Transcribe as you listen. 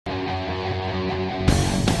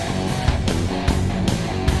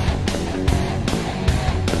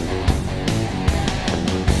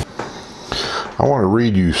I want to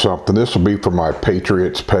read you something. This will be from my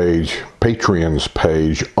Patreon's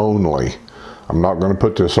page only. I'm not going to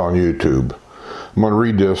put this on YouTube. I'm going to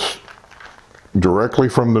read this directly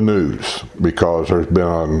from the news because there's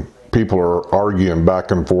been people are arguing back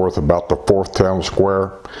and forth about the fourth town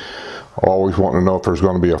square. Always wanting to know if there's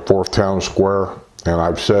going to be a fourth town square. And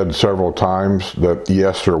I've said several times that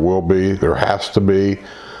yes, there will be. There has to be.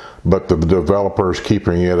 But the developer is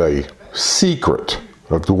keeping it a secret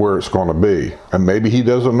of where it's going to be. And maybe he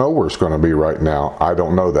doesn't know where it's going to be right now. I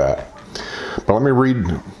don't know that. But let me read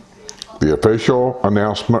the official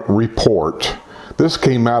announcement report. This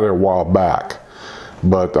came out a while back,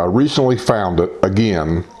 but I recently found it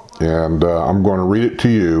again, and I'm going to read it to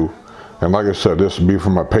you. And like I said, this will be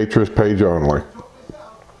from my Patriots page only.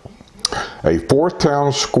 A fourth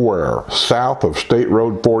town square south of State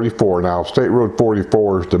Road 44. Now, State Road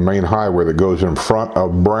 44 is the main highway that goes in front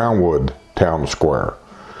of Wildwood Town Square.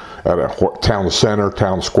 At a town center,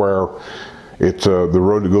 town square, it's the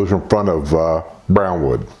road that goes in front of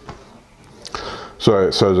Wildwood. So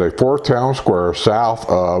it says a fourth town square south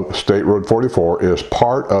of State Road 44 is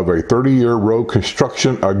part of a 30-year road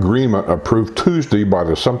construction agreement approved Tuesday by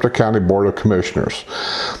the Sumter County Board of Commissioners.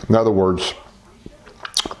 In other words,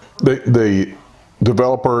 the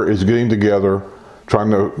developer is getting together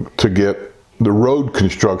trying to get the road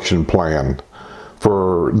construction plan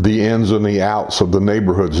for the ins and the outs of the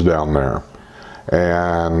neighborhoods down there.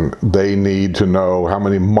 And they need to know how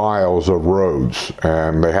many miles of roads,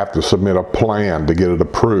 and they have to submit a plan to get it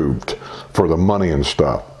approved for the money and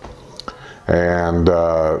stuff. And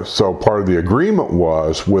so part of the agreement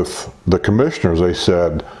was with the commissioners, they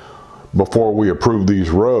said, before we approve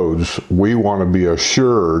these roads, we want to be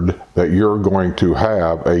assured that you're going to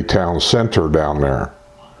have a town center down there.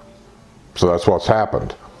 So that's what's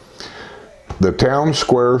happened. The town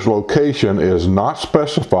square's location is not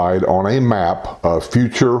specified on a map of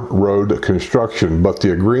future road construction, but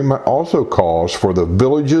the agreement also calls for the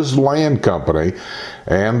village's land company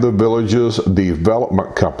and the village's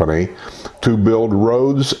development company to build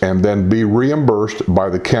roads and then be reimbursed by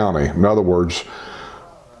the county. In other words,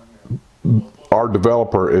 our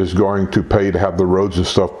developer is going to pay to have the roads and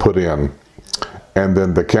stuff put in, and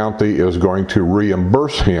then the county is going to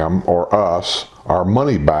reimburse him or us our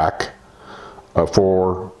money back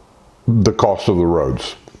for the cost of the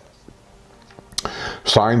roads.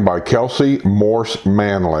 Signed by Kelsey Morse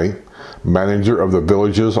Manley, manager of the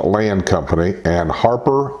village's land company, and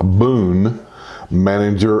Harper Boone,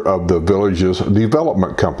 manager of the village's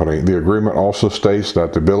development company. The agreement also states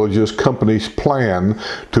that the village's companies plan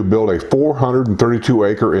to build a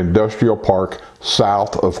 432-acre industrial park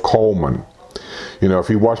south of Coleman. You know, if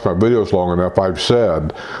you watch my videos long enough, I've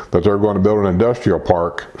said that they're going to build an industrial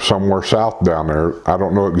park somewhere south down there. I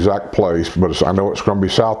don't know exact place, but I know it's going to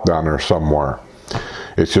be south down there somewhere.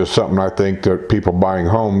 It's just something I think that people buying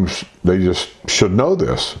homes, they just should know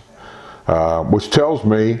this. Which tells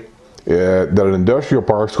me that an industrial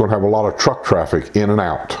park is going to have a lot of truck traffic in and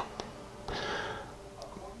out.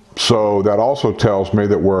 So that also tells me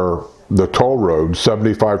that where the toll road,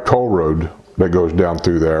 75 toll road that goes down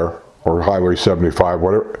through there, or Highway 75,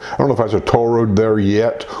 whatever. I don't know if that's a toll road there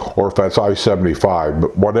yet, or if that's I-75,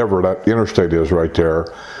 but whatever that interstate is right there,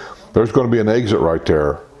 there's going to be an exit right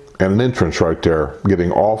there, and an entrance right there,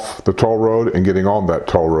 getting off the toll road and getting on that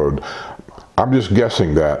toll road. I'm just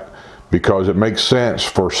guessing that, because it makes sense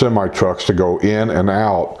for semi-trucks to go in and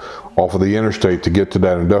out off of the interstate to get to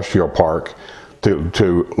that industrial park,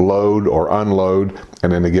 to load or unload,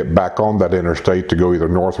 and then to get back on that interstate to go either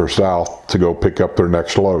north or south to go pick up their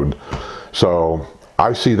next load. So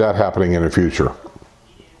I see that happening in the future.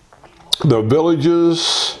 The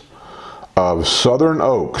villages of Southern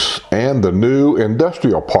Oaks and the new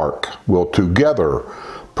industrial park will together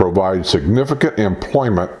provide significant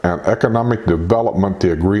employment and economic development,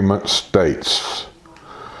 the agreement states.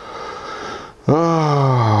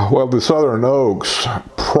 Well, the Southern Oaks,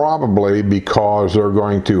 probably because they're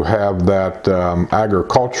going to have that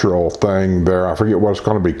agricultural thing there. I forget what it's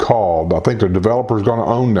going to be called. I think the developer's going to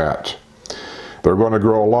own that. They're going to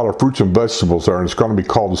grow a lot of fruits and vegetables there, and it's going to be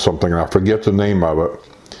called something, and I forget the name of it.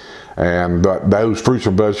 And those fruits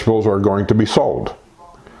and vegetables are going to be sold.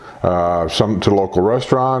 Some to local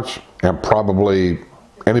restaurants, and probably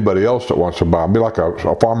anybody else that wants to buy. It'll be like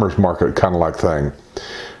a farmer's market kind of like thing.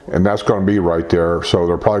 And that's going to be right there. So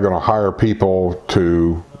they're probably going to hire people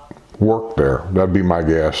to work there. That'd be my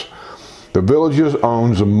guess. The villages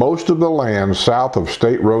owns most of the land south of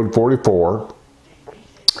State Road 44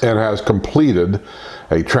 and has completed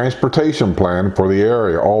a transportation plan for the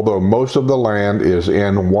area, although most of the land is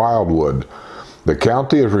in Wildwood. The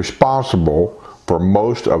county is responsible for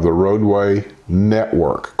most of the roadway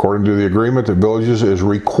network. According to the agreement, the villages is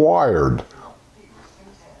required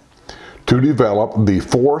to develop the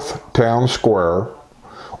fourth town square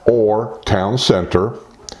or town center,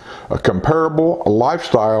 a comparable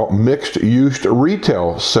lifestyle mixed-use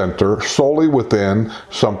retail center solely within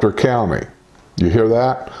Sumter County. You hear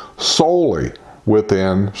that? Solely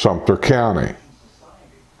within Sumter County.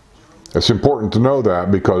 It's important to know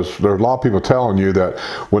that because there's a lot of people telling you that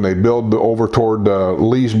when they build over toward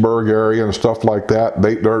Leesburg area and stuff like that,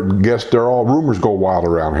 they're all rumors go wild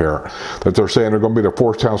around here. That they're saying they're going to be the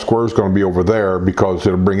fourth town square is going to be over there because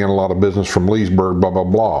it'll bring in a lot of business from Leesburg, blah, blah,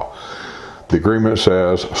 blah. The agreement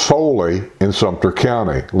says solely in Sumter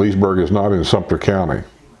County. Leesburg is not in Sumter County.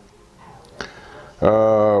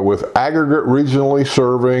 With aggregate regionally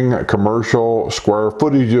serving commercial square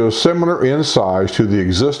footages similar in size to the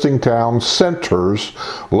existing town centers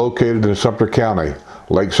located in Sumter County,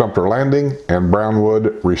 Lake Sumter Landing and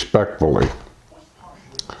Brownwood respectively.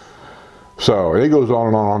 So he goes on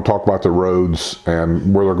and on, talk about the roads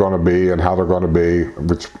and where they're going to be and how they're going to be,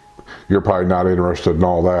 which you're probably not interested in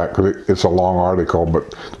all that because it's a long article,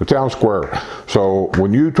 but the town square. So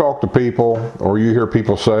when you talk to people or you hear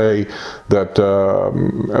people say that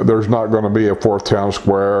there's not going to be a fourth town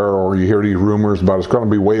square, or you hear these rumors about it's going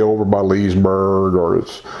to be way over by Leesburg, or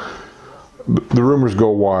the rumors go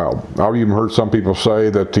wild. I've even heard some people say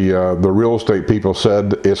that the real estate people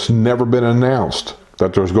said it's never been announced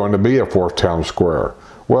that there's going to be a fourth town square.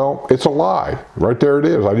 Well, it's a lie. Right there it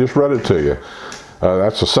is. I just read it to you.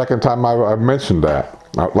 That's the second time I've mentioned that.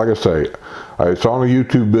 Like I say, it's on a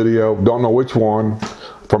YouTube video, don't know which one,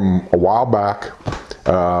 from a while back.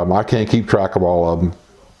 I can't keep track of all of them.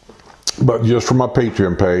 But just from my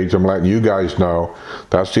Patreon page, I'm letting you guys know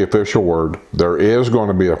that's the official word. There is going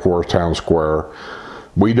to be a fourth town square.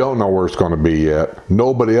 We don't know where it's going to be yet.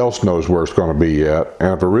 Nobody else knows where it's going to be yet.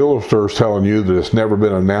 And if a realtor is telling you that it's never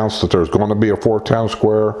been announced that there's going to be a fourth town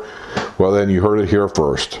square, well then you heard it here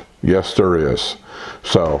first. Yes, there is.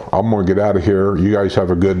 So I'm going to get out of here. You guys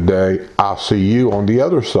have a good day. I'll see you on the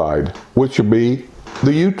other side, which will be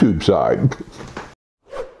the YouTube side.